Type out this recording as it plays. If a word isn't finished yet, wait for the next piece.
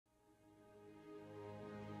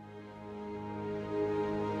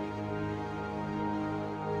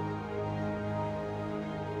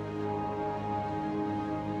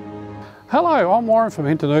Hello, I'm Warren from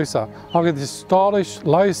Hinternoosa. I've got this stylish,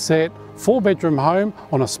 low-set, 4-bedroom home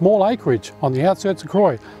on a small acreage on the outskirts of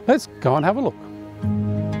COOROY. Let's go and have a look.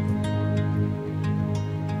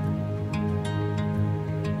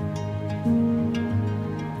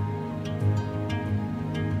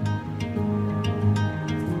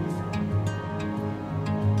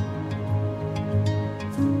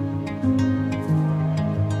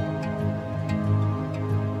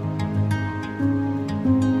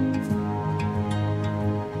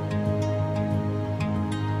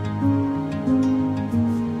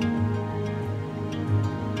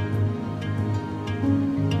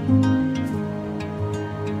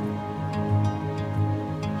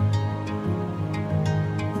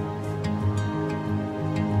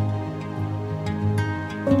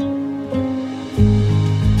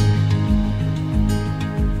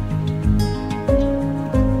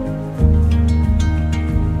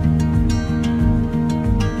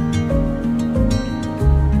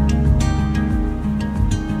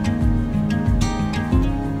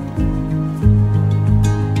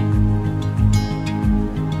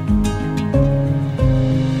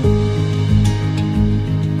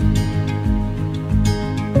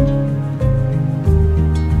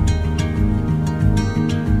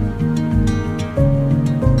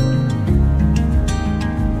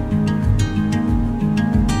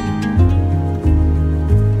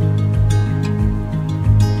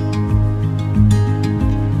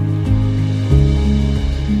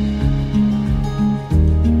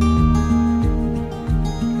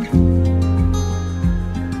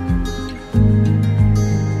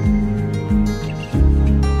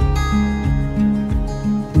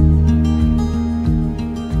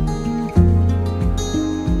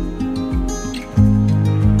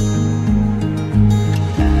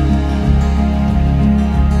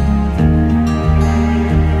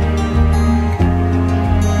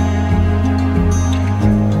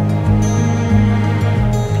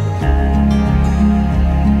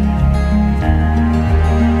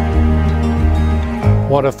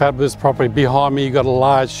 What a fabulous property. Behind me you've got a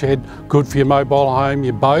large shed, good for your mobile home,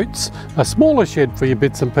 your boats, a smaller shed for your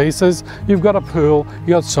bits and pieces. You've got a pool, you've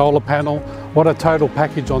got solar panel. What a total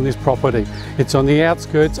package on this property. It's on the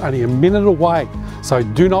outskirts, only a minute away, so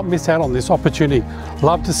do not miss out on this opportunity.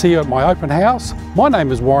 Love to see you at my open house. My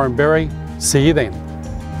name is Warren Berry. See you then.